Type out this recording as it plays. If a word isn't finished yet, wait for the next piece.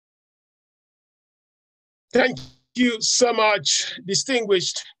Thank you so much,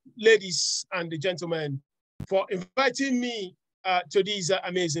 distinguished ladies and gentlemen, for inviting me to this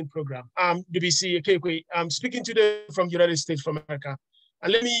amazing program. I'm Ndubuisi Ekekwe. I'm speaking today from the United States of America.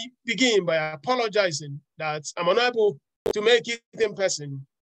 And let me begin by apologizing that I'm unable to make it in person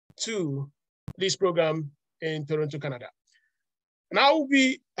to this program in Toronto, Canada. And I will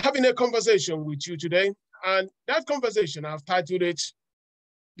be having a conversation with you today. And that conversation, I've titled it,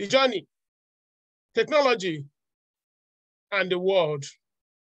 The Journey, Technology, and the World,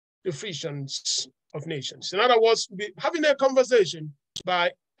 the Frictions of Nations. In other words, we'll be having a conversation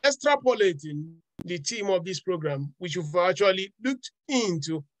by extrapolating the theme of this program, which you've actually looked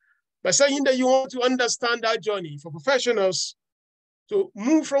into, by saying that you want to understand that journey for professionals to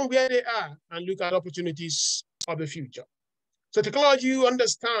move from where they are and look at opportunities of the future. So technology, you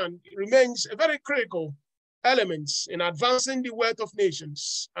understand, remains a very critical element in advancing the wealth of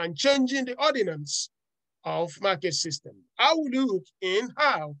nations and changing the ordinance of market system. I will look in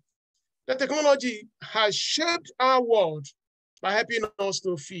how the technology has shaped our world by helping us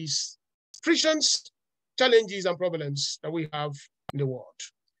to face frictions, challenges, and problems that we have in the world.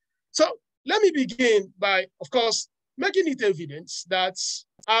 So let me begin by, of course, making it evident that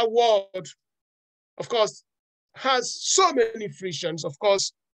our world, of course, has so many frictions, of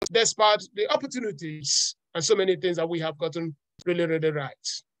course, despite the opportunities and so many things that we have gotten really, really right.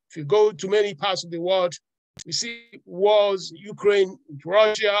 If you go to many parts of the world, we see wars, Ukraine,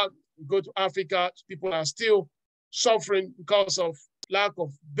 Russia, you go to Africa, people are still suffering because of lack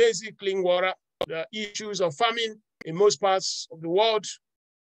of basic clean water, the issues of famine in most parts of the world.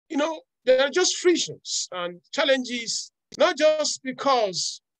 You know, there are just frictions and challenges, not just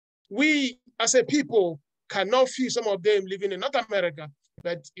because we as a people cannot feel some of them living in North America,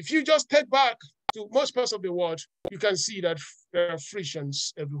 but if you just take back to most parts of the world, you can see that there are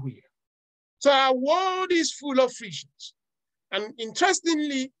frictions everywhere. So our world is full of frictions. And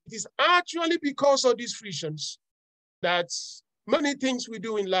interestingly, it is actually because of these frictions that many things we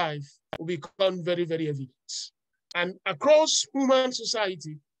do in life will become very, very evident. And across human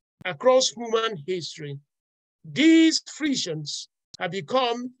society, across human history, these frictions have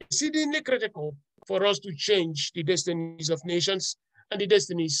become exceedingly critical for us to change the destinies of nations and the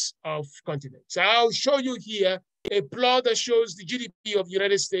destinies of continents. I'll show you here a plot that shows the GDP of the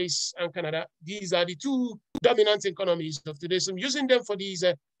United States and Canada. These are the two dominant economies of today. So I'm using them for these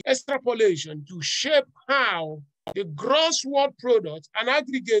extrapolation to shape how the gross world product, an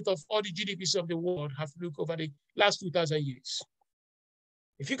aggregate of all the GDPs of the world, have looked over the last 2,000 years.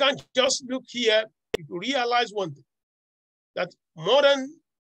 If you can just look here, you will realize one thing, that more than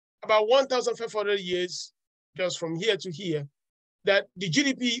about 1,500 years, just from here to here, that the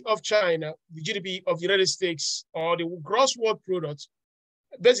GDP of China, the GDP of the United States, or the gross world product,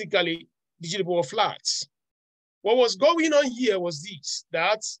 basically the GDP were flat. What was going on here was this,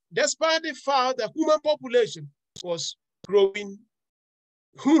 that despite the fact that human population was growing,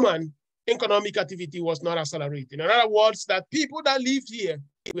 human economic activity was not accelerating. In other words, that people that lived here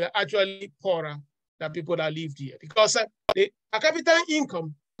were actually poorer than people that lived here, because the per capita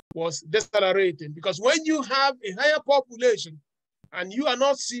income was decelerating. Because when you have a higher population, and you are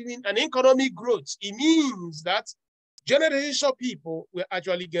not seeing an economic growth, it means that generations of people were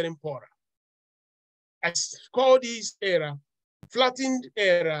actually getting poorer. I call this era flattened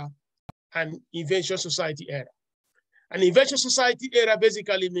era and invention society era. An invention society era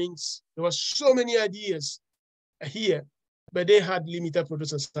basically means there were so many ideas here, but they had limited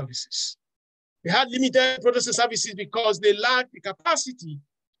products and services. They had limited products and services because they lacked the capacity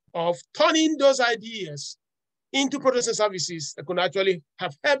of turning those ideas into products and services that could actually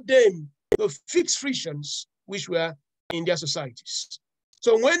have helped them to fix frictions which were in their societies.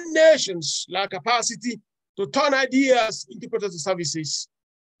 So when nations lack capacity to turn ideas into products and services,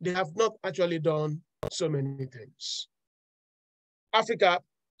 they have not actually done so many things. Africa,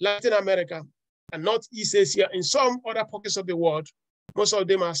 Latin America, and Northeast Asia, in some other pockets of the world, most of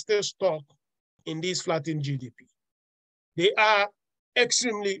them are still stuck in this flattened GDP. They are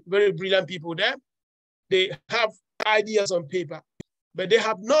extremely very brilliant people there. They have ideas on paper, but they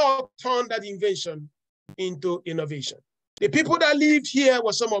have not turned that invention into innovation. The people that lived here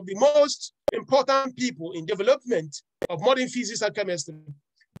were some of the most important people in development of modern physics and chemistry.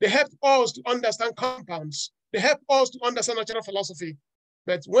 They helped us to understand compounds. They helped us to understand natural philosophy.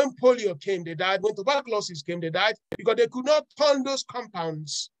 But when polio came, they died. When tuberculosis came, they died because they could not turn those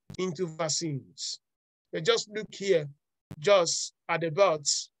compounds into vaccines. They just look here, just at the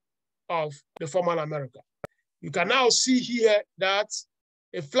births of the former America. You can now see here that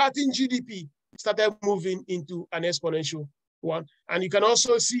a flattened GDP started moving into an exponential one. And you can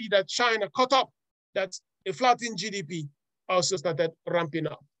also see that China caught up, that a flattening GDP also started ramping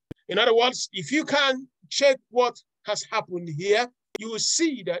up. In other words, if you can check what has happened here, you will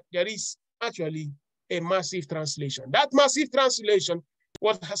see that there is actually a massive translation. That massive translation,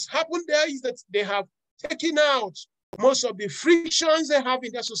 what has happened there is that they have taken out most of the frictions they have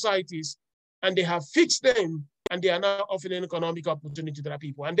in their societies, and they have fixed them, and they are now offering economic opportunity to their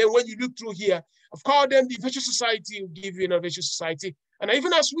people. And then when you look through here, I've called them the innovation society, will give you innovation society. And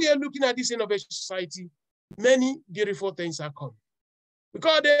even as we are looking at this innovation society, many beautiful things are coming. We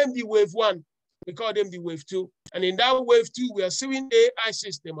call them the wave 1, we call them the wave 2. And in that wave 2, we are seeing AI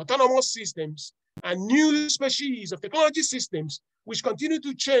system, autonomous systems, and new species of technology systems, which continue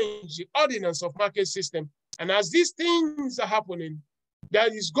to change the ordinance of market system. And as these things are happening,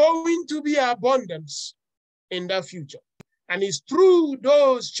 there is going to be abundance in the future. And it's through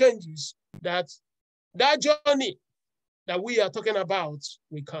those changes that journey that we are talking about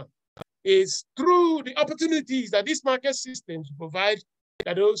will come. It's through the opportunities that these market systems provide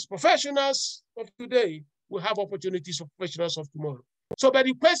that those professionals of today will have opportunities for professionals of tomorrow. So, but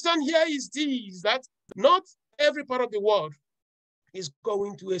the question here is this, that not every part of the world is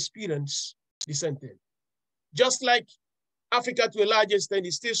going to experience the same thing. Just like Africa, to a large extent,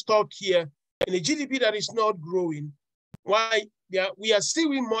 is still stuck here in a GDP that is not growing. Why? We are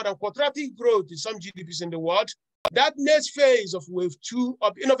seeing more than quadratic growth in some GDPs in the world. That next phase of wave 2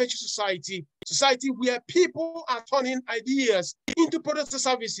 of innovation society where people are turning ideas into products and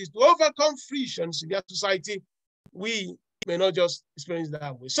services to overcome frictions in their society, we may not just experience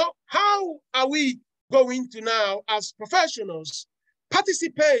that way. So how are we going to now, as professionals,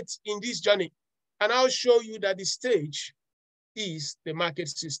 participate in this journey? And I'll show you that the stage is the market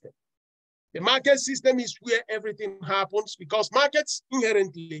system. The market system is where everything happens, because markets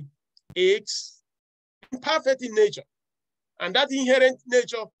inherently is imperfect in nature. And that inherent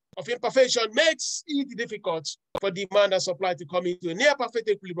nature of imperfection makes it difficult for demand and supply to come into a near perfect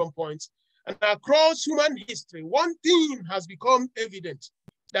equilibrium point. And across human history, one thing has become evident,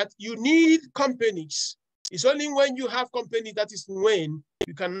 that you need companies. It's only when you have companies that is when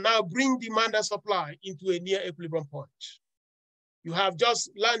you can now bring demand and supply into a near equilibrium point. You have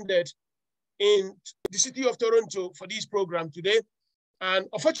just landed in the city of Toronto for this program today. And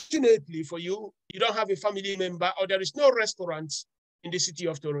unfortunately for you, you don't have a family member, or there is no restaurant in the city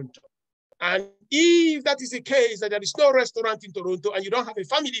of Toronto. And if that is the case, that there is no restaurant in Toronto and you don't have a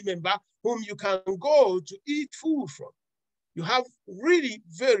family member whom you can go to eat food from, you have really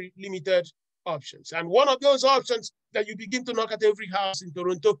very limited options. And one of those options that you begin to knock at every house in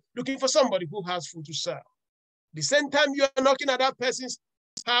Toronto, looking for somebody who has food to sell. The same time you are knocking at that person's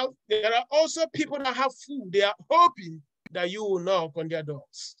house, there are also people that have food. They are hoping that you will knock on their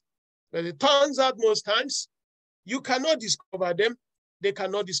doors. But it turns out most times, you cannot discover them. They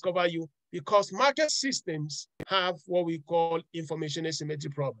cannot discover you, because market systems have what we call information asymmetry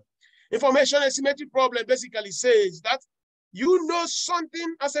problem. Information asymmetry problem basically says that you know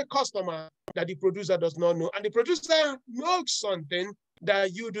something as a customer that the producer does not know, and the producer knows something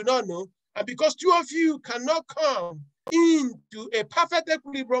that you do not know. And because two of you cannot come into a perfect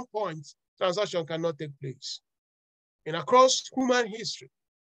equilibrium point, transaction cannot take place. And across human history,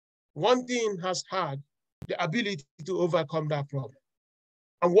 one thing has had the ability to overcome that problem.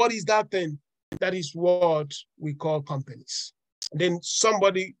 And what is that thing? That is what we call companies. And then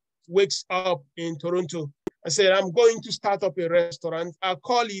somebody wakes up in Toronto and said, I'm going to start up a restaurant. I'll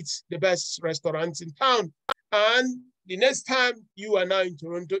call it the best restaurant in town. And the next time you are now in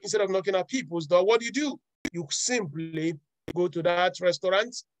Toronto, instead of knocking at people's door, what do? You simply go to that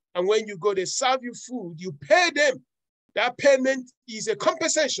restaurant. And when you go, they serve you food, you pay them. That payment is a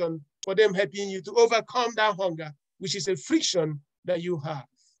compensation for them helping you to overcome that hunger, which is a friction that you have.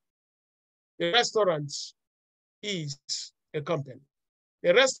 The restaurant is a company.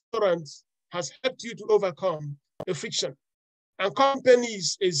 The restaurant has helped you to overcome the friction. And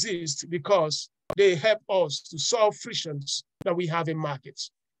companies exist because they help us to solve frictions that we have in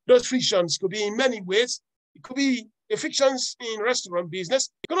markets. Those frictions could be in many ways. It could be frictions in restaurant business.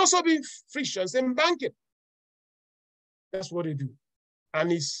 It can also be frictions in banking. That's what they do.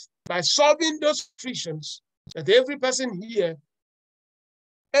 And it's by solving those frictions that every person here,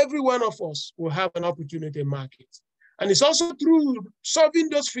 every one of us will have an opportunity in market. And it's also through solving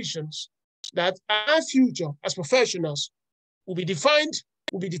those frictions that our future as professionals will be defined,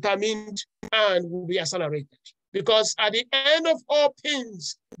 will be determined, and will be accelerated. Because at the end of all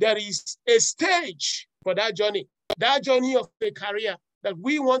things, there is a stage for that journey of a career that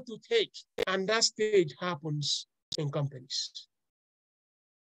we want to take. And that stage happens in companies.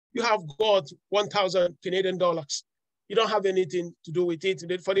 You have got 1,000 Canadian dollars. You don't have anything to do with it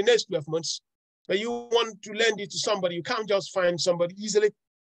for the next 12 months. but you want to lend it to somebody, you can't just find somebody easily.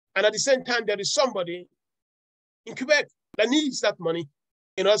 And at the same time, there is somebody in Quebec that needs that money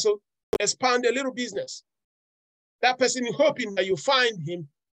and also expand a little business. That person is hoping that you find him,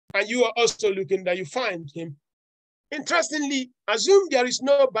 and you are also looking that you find him. Interestingly, assume there is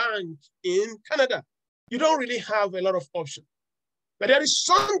no bank in Canada. You don't really have a lot of options. But there is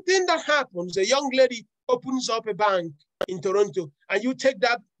something that happens. A young lady opens up a bank in Toronto, and you take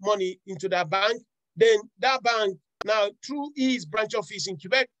that money into that bank. Then that bank, now through his branch office in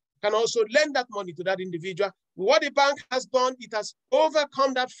Quebec, can also lend that money to that individual. What the bank has done, it has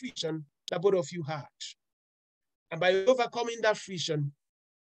overcome that friction that both of you had. And by overcoming that friction,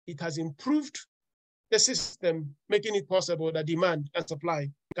 it has improved the system, making it possible that demand and supply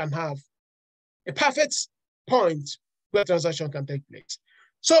can have a perfect point where transaction can take place.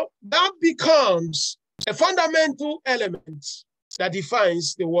 So that becomes a fundamental element that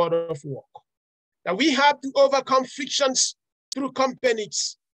defines the world of work. That we have to overcome frictions through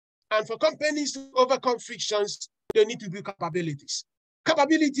companies. And for companies to overcome frictions, they need to build capabilities.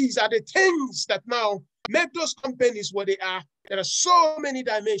 Capabilities are the things that now make those companies what they are. There are so many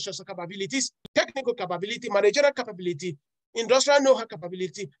dimensions of capabilities: technical capability, managerial capability, industrial know-how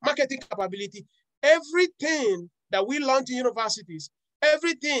capability, marketing capability. Everything that we learn in universities,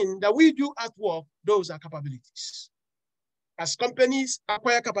 everything that we do at work, those are capabilities. As companies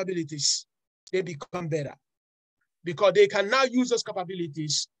acquire capabilities, they become better because they can now use those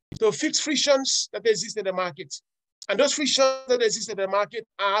capabilities to fix frictions that exist in the market. And those frictions that exist in the market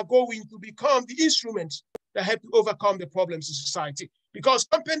are going to become the instruments that help to overcome the problems in society. Because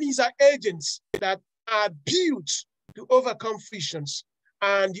companies are agents that are built to overcome frictions.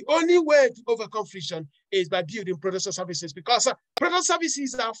 And the only way to overcome friction is by building products and services, because product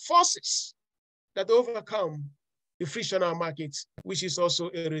services are forces that overcome the frictional market, which is also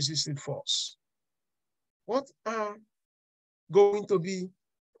a resistant force. What are going to be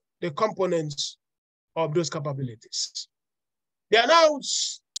the components of those capabilities? There are now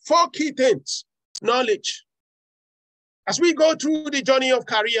 4 key things. Knowledge. As we go through the journey of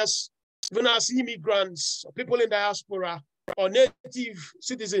careers, even as immigrants, or people in diaspora, or native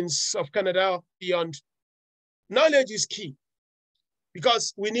citizens of Canada or beyond, knowledge is key,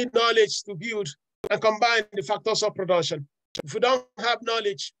 because we need knowledge to build and combine the factors of production. If we don't have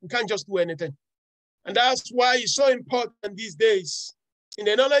knowledge, we can't just do anything. And that's why it's so important these days in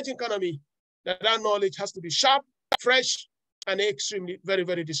the knowledge economy that knowledge has to be sharp, fresh, and extremely, very,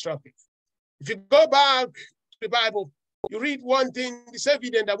 very disruptive. If you go back to the Bible, you read one thing, it's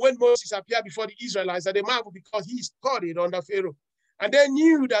evident that when Moses appeared before the Israelites, that they marveled because he studied under Pharaoh. And they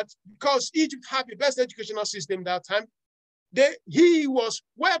knew that because Egypt had the best educational system that time, he was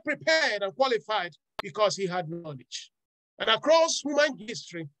well prepared and qualified because he had knowledge. And across human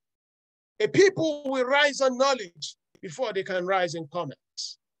history, a people will rise on knowledge before they can rise in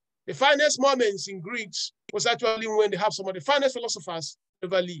commerce. The finest moments in Greeks was actually when they have some of the finest philosophers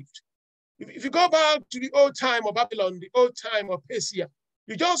ever lived. If you go back to the old time of Babylon, the old time of Persia,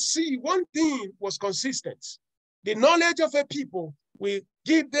 you just see one thing was consistent. The knowledge of a people will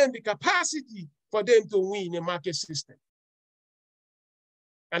give them the capacity for them to win a market system.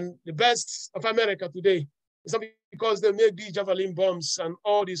 And the best of America today is not because they make these javelin bombs and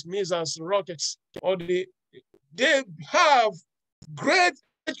all these missiles and rockets, or they have great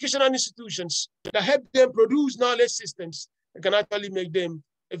educational institutions that help them produce knowledge systems that can actually make them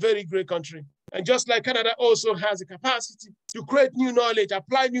a very great country. And just like Canada also has the capacity to create new knowledge,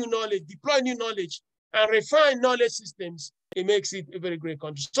 apply new knowledge, deploy new knowledge, and refine knowledge systems, it makes it a very great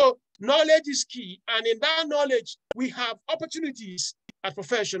country. So knowledge is key. And in that knowledge, we have opportunities as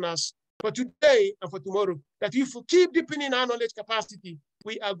professionals for today and for tomorrow, that if we keep deepening our knowledge capacity,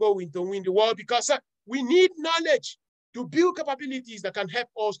 we are going to win the world, because we need knowledge to build capabilities that can help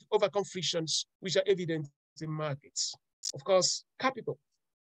us to overcome frictions, which are evident in markets. Of course, capital.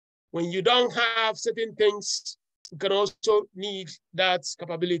 When you don't have certain things, you can also need that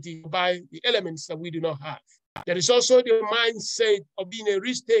capability to buy the elements that we do not have. There is also the mindset of being a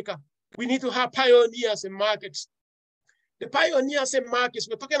risk taker. We need to have pioneers in markets. The pioneers in markets,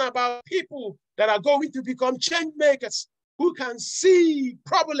 we're talking about people that are going to become change makers, who can see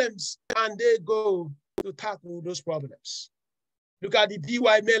problems and they go to tackle those problems. Look at the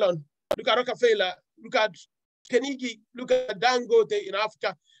DY Mellon, look at Rockefeller, look at Carnegie, look at Dangote in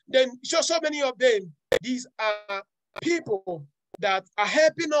Africa. Then so many of them, these are people that are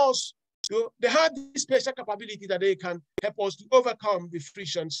helping us they have this special capability that they can help us to overcome the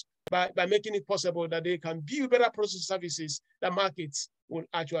frictions by making it possible that they can build better process services that markets will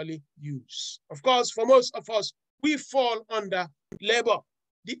actually use. Of course, for most of us, we fall under labor.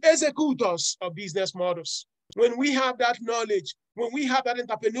 the executors of business models. When we have that knowledge, when we have that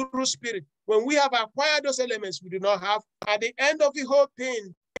entrepreneurial spirit, when we have acquired those elements we do not have, at the end of the whole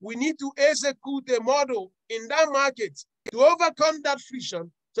thing, we need to execute a model in that market to overcome that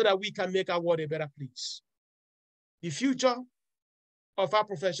friction so that we can make our world a better place. The future of our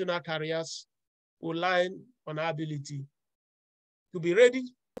professional careers will lie on our ability to be ready,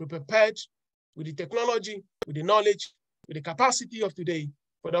 to be prepared with the technology, with the knowledge, with the capacity of today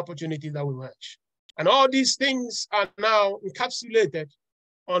for the opportunities that will emerge. And all these things are now encapsulated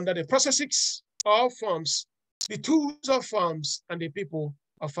under the processes of firms, the tools of firms, and the people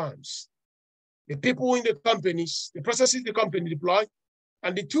of firms. The people in the companies, the processes the company deploy,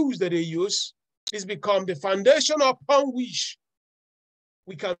 and the tools that they use is become the foundation upon which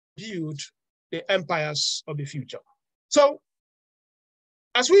we can build the empires of the future. So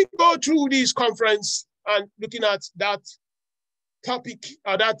as we go through this conference and looking at that topic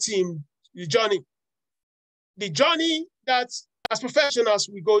or that theme, the journey that as professionals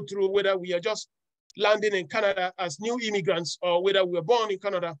we go through, whether we are just landing in Canada as new immigrants or whether we were born in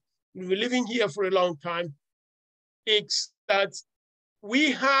Canada, we've been living here for a long time, it's that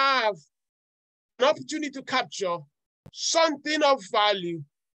we have an opportunity to capture something of value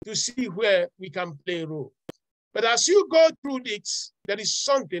to see where we can play a role. But as you go through this, there is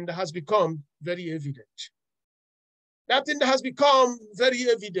something that has become very evident. That thing that has become very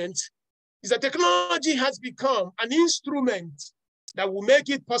evident is that technology has become an instrument that will make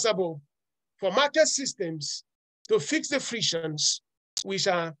it possible for market systems to fix the frictions which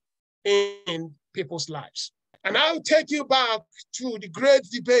are in people's lives. And I'll take you back to the great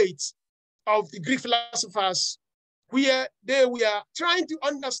debate of the Greek philosophers where they were trying to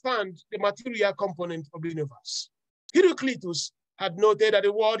understand the material component of the universe. Heraclitus had noted that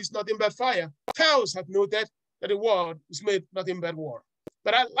the world is nothing but fire. Thales had noted that the world is made nothing but water.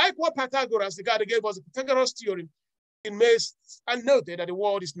 But I like what Pythagoras, the guy that gave us the Pythagoras theorem, it makes and noted that the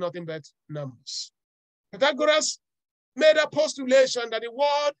world is nothing but numbers. Pythagoras made a postulation that the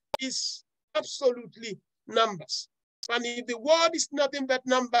world is absolutely numbers. And if the world is nothing but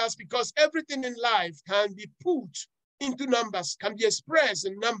numbers, because everything in life can be put into numbers, can be expressed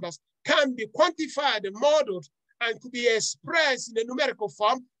in numbers, can be quantified and modeled, and could be expressed in a numerical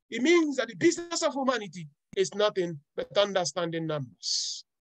form, it means that the business of humanity is nothing but understanding numbers.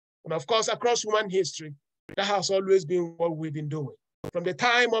 And of course, across human history, that has always been what we've been doing. From the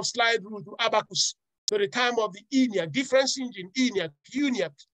time of slide rule to abacus, to the time of the ENIAC, difference engine, ENIAC,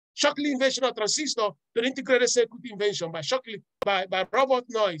 UNIAC, Shockley invention of transistor, to the integrated circuit invention by Shockley, by Robert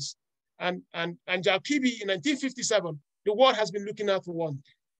Noyce and Jacobi in 1957, the world has been looking at one thing.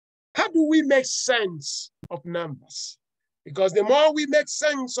 How do we make sense of numbers? Because the more we make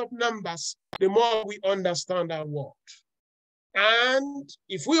sense of numbers, the more we understand our world. And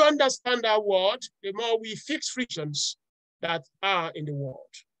if we understand our world, the more we fix frictions that are in the world.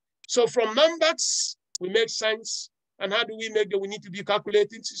 So from numbers, we make sense. And how do we make that? We need to build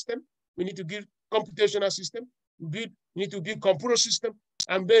calculating system. We need to build computational system. We need to build computer system.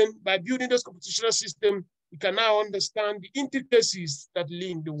 And then by building those computational system, we can now understand the intricacies that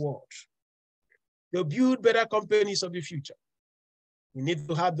link the world. To build better companies of the future, we need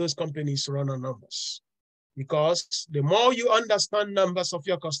to have those companies run on numbers. Because the more you understand numbers of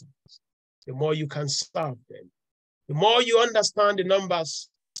your customers, the more you can serve them. The more you understand the numbers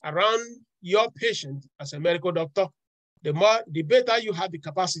around your patient as a medical doctor, the better you have the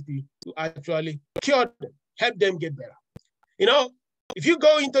capacity to actually cure them, help them get better. You know, if you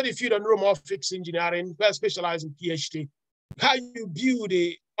go into the field of neuromorphics engineering, where specialized in PhD, how you build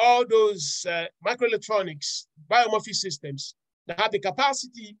all those microelectronics, biomorphic systems that have the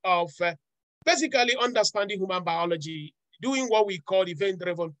capacity of basically understanding human biology, doing what we call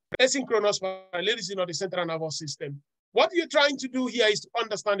event-driven asynchronous parallelism of the central nervous system. What you're trying to do here is to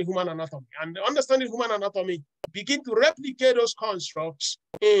understand the human anatomy. And understanding human anatomy, begin to replicate those constructs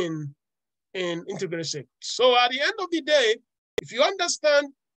in integrated circuits. So at the end of the day, if you understand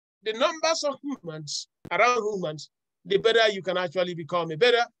the numbers of humans around humans, the better you can actually become a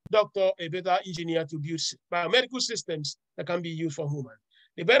better doctor, a better engineer to build biomedical systems that can be used for humans.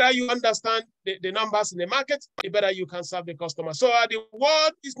 The better you understand the numbers in the market, the better you can serve the customer. So the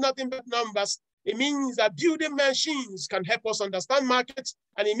world is nothing but numbers. It means that building machines can help us understand markets,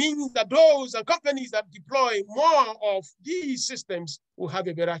 and it means that those companies that deploy more of these systems will have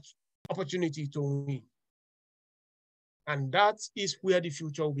a better opportunity to win. And that is where the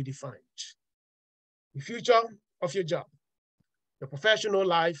future will be defined. The future of your job, your professional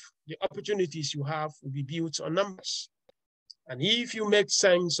life, the opportunities you have will be built on numbers. And if you make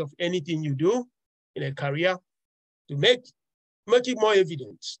sense of anything you do in a career, to make make it more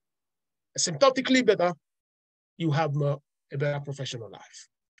evident, asymptotically better, you have a better professional life.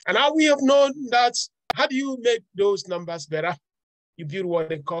 And how we have known that, how do you make those numbers better? You build what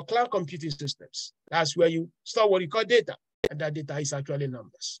they call cloud computing systems. That's where you store what you call data, and that data is actually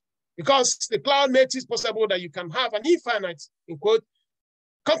numbers. Because the cloud makes it possible that you can have an infinite, in quote,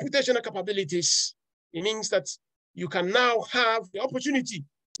 computational capabilities. It means that you can now have the opportunity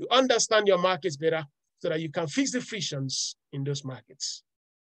to understand your markets better so that you can fix the frictions in those markets.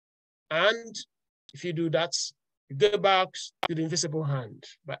 And if you do that, you go back to The Invisible Hand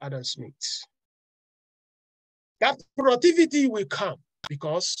by Adam Smith. That productivity will come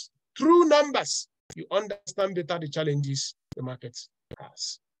because through numbers, you understand better the challenges the market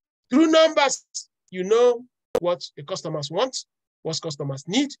has. Through numbers, you know what the customers want, what customers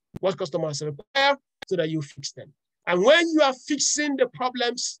need, what customers require, so that you fix them. And when you are fixing the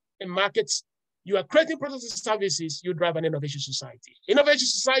problems in markets, you are creating products and services, you drive an innovation society. Innovation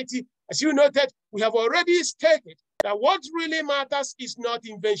society, as you noted, we have already stated that what really matters is not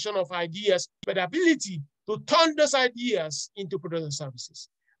invention of ideas, but ability to turn those ideas into products and services.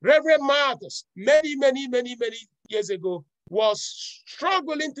 Reverend Marcus, many years ago, was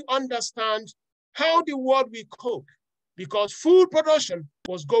struggling to understand how the world will cope because food production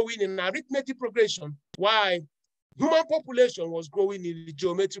was going in arithmetic progression while human population was growing in the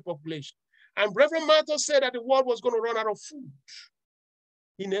geometric population. And Reverend Marcus said that the world was going to run out of food.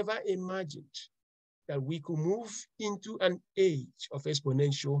 He never imagined that we could move into an age of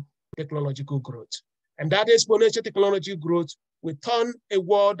exponential technological growth. And that exponential technology growth will turn a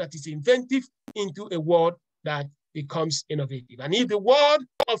world that is inventive into a world that becomes innovative. And in the world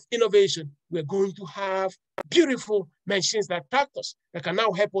of innovation, we're going to have beautiful machines like tractors that can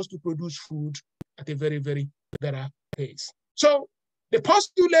now help us to produce food at a very better pace. So the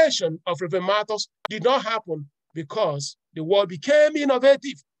postulation of Reverend Marcus did not happen because the world became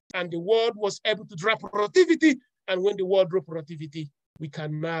innovative and the world was able to drive productivity. And when the world drove productivity, we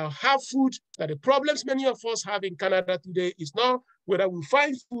can now have food. That the problems many of us have in Canada today is not whether we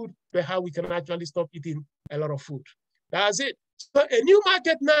find food, but how we can actually stop eating a lot of food. That's it. So a new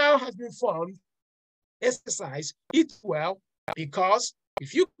market now has been formed. Exercise, eat well, because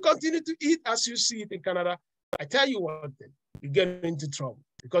if you continue to eat as you see it in Canada, I tell you one thing, you get into trouble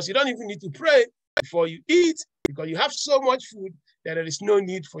because you don't even need to pray before you eat because you have so much food that there is no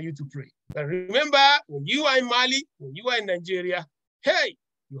need for you to pray. But remember, when you are in Mali, when you are in Nigeria, hey,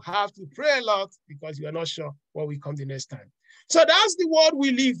 you have to pray a lot because you are not sure what will come the next time. So that's the world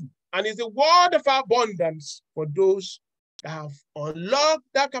we live in, and it's the world of abundance for those that have unlocked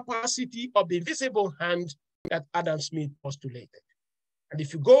that capacity of the invisible hand that Adam Smith postulated. And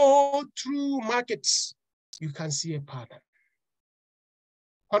if you go through markets, you can see a pattern.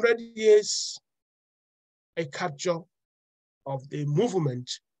 100 years, a capture of the movement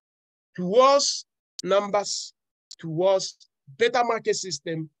towards numbers, towards better market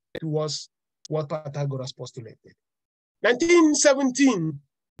system, towards what Pythagoras postulated. 1917,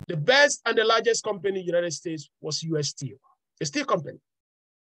 the best and the largest company in the United States was US Steel, a steel company.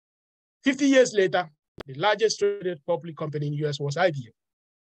 50 years later, the largest traded public company in the US was IBM.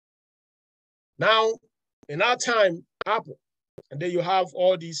 Now, in our time, Apple, and then you have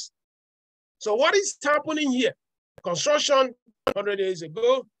all these. So what is happening here? Construction 100 years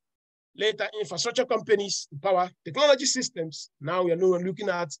ago, later infrastructure companies to power technology systems. Now we are looking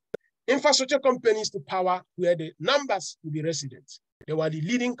at infrastructure companies to power where the numbers will be resident. They were the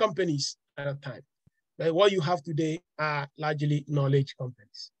leading companies at that time. But what you have today are largely knowledge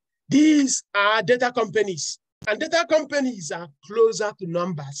companies. These are data companies, and data companies are closer to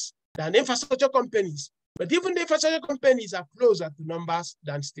numbers than infrastructure companies. But even the infrastructure companies are closer to numbers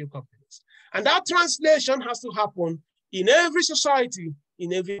than steel companies. And that translation has to happen in every society,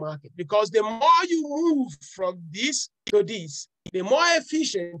 in every market, because the more you move from this to this, the more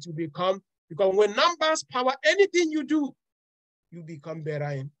efficient you become, because when numbers power anything you do, you become better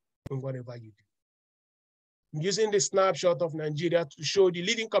in whatever you do. I'm using the snapshot of Nigeria to show the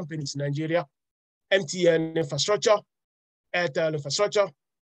leading companies in Nigeria: MTN infrastructure, Airtel infrastructure,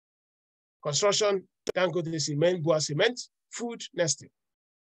 construction, Dangote Cement, Bua Cement, food, nesting.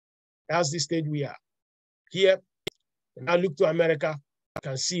 That's the stage we are. Here, when I look to America, I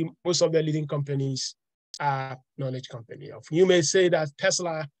can see most of the leading companies are knowledge companies. You may say that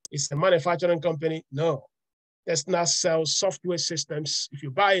Tesla is a manufacturing company. No, Tesla sells software systems. If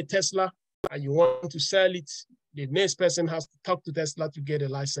you buy a Tesla and you want to sell it, the next person has to talk to Tesla to get a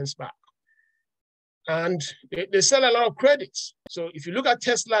license back. And they sell a lot of credits. So if you look at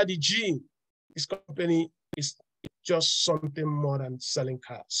Tesla, the gene, this company is just something more than selling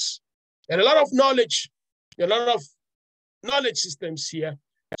cars. And a lot of knowledge, a lot of knowledge systems here.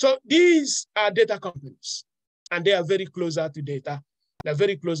 So these are data companies, and they are very closer to data. They're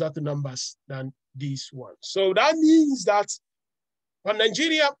very closer to numbers than these ones. So that means that for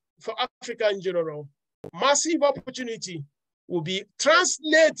Nigeria, for Africa in general, massive opportunity will be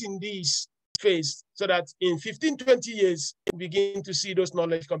translating this phase so that in 15, 20 years, we begin to see those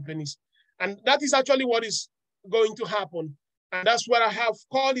knowledge companies. And that is actually what is going to happen. And that's what I have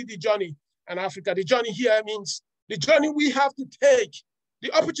called it the journey in Africa. The journey here means the journey we have to take,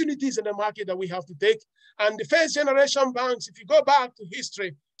 the opportunities in the market that we have to take. And the first generation banks, if you go back to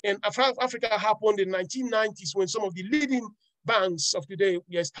history, in Africa happened in the 1990s when some of the leading banks of today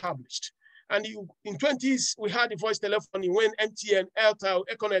were established. And in 20s, we had the voice telephony when MTN, Airtel,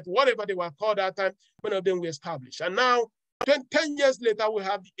 Econet, whatever they were called at that time, many of them were established. And now, 10 years later, we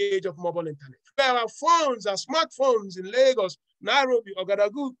have the age of mobile internet. There are phones, are smartphones in Lagos, Nairobi,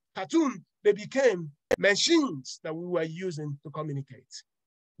 Ogadagu, Khartoum. They became machines that we were using to communicate.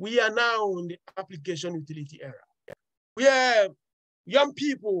 We are now in the application utility era, where young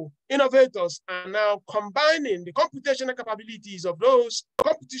people, innovators, are now combining the computational capabilities of those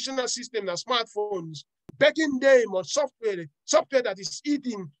computational systems and smartphones, backing them on software that is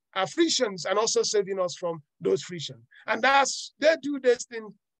eating our frictions and also saving us from those frictions. And as they do this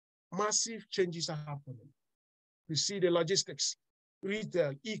thing, massive changes are happening. We see the logistics,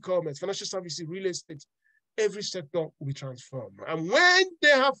 retail, e-commerce, financial services, real estate, every sector will be transformed. And when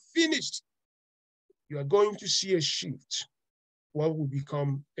they have finished, you are going to see a shift. What will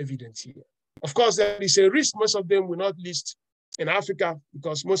become evident here? Of course, there is a risk. Most of them will not list in Africa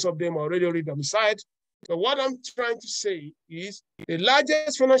because most of them are already domiciled. But what I'm trying to say is the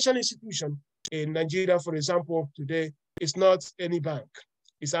largest financial institution in Nigeria, for example, today is not any bank.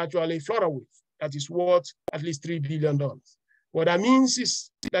 It's actually Floraway that is worth at least $3 billion. What that means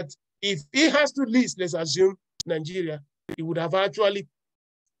is that if it has to list, let's assume Nigeria, it would have actually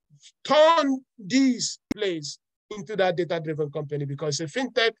turned this place into that data-driven company because it's a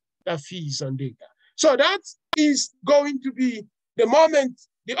fintech that feeds on data. So that is going to be the moment,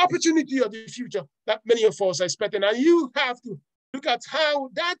 the opportunity of the future that many of us are expecting. And you have to look at how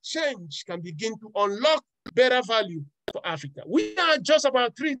that change can begin to unlock better value for Africa. We are just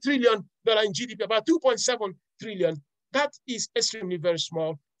about $3 trillion in GDP, about 2.7 trillion. That is extremely very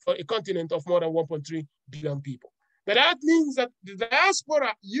small for a continent of more than 1.3 billion people. But that means that the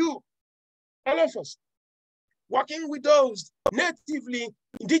diaspora, you, all of us, working with those natively,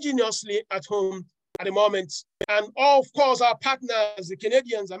 indigenously at home at the moment, and of course our partners, the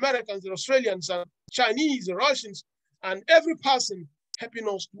Canadians, Americans, the Australians, and Chinese, the Russians, and every person helping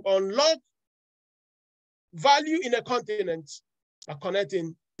us to unlock value in a continent,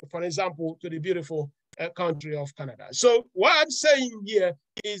 connecting, for example, to the beautiful country of Canada. So what I'm saying here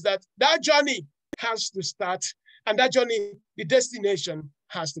is that that journey has to start, and that journey, the destination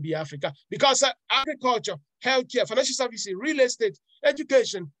has to be Africa, because agriculture, healthcare, financial services, real estate,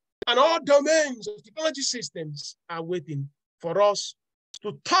 education, and all domains of technology systems are waiting for us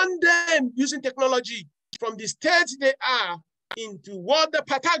to turn them using technology from the state they are into what the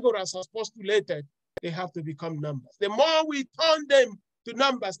Pythagoras has postulated. They have to become numbers. The more we turn them to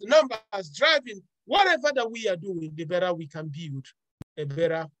numbers, the numbers driving whatever that we are doing, the better we can build a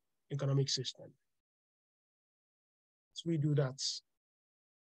better economic system. As we do that,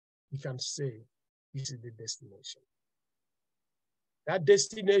 we can say this is the destination. That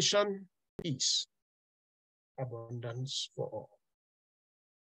destination is abundance for all.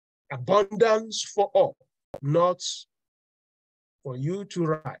 Abundance for all, not for you to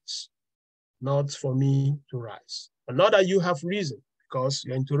rise, not for me to rise. Another you have reason because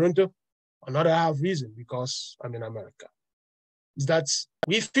you're in Toronto, another I have reason because I'm in America. Is that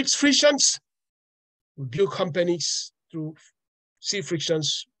we fix frictions, we build companies through see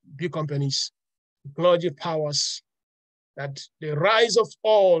frictions, build companies, technology powers, that the rise of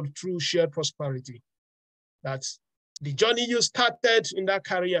all through shared prosperity, that the journey you started in that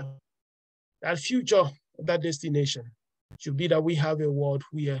career, that future, that destination should be that we have a world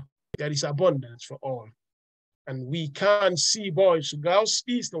where there is abundance for all. And we can see boys, girls,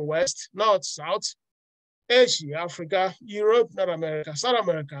 east and west, north, south, Asia, Africa, Europe, North America, South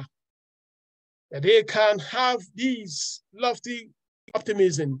America, that they can have these lofty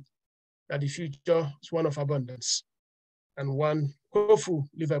optimism that the future is one of abundance and one hopeful,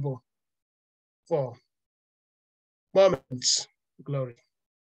 livable for moments of glory.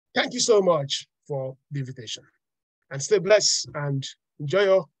 Thank you so much for the invitation. And stay blessed and enjoy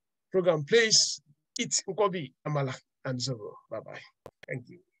your program. Please eat Nkobi, Amala, and Zoro. Bye-bye. Thank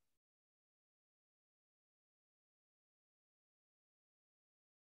you.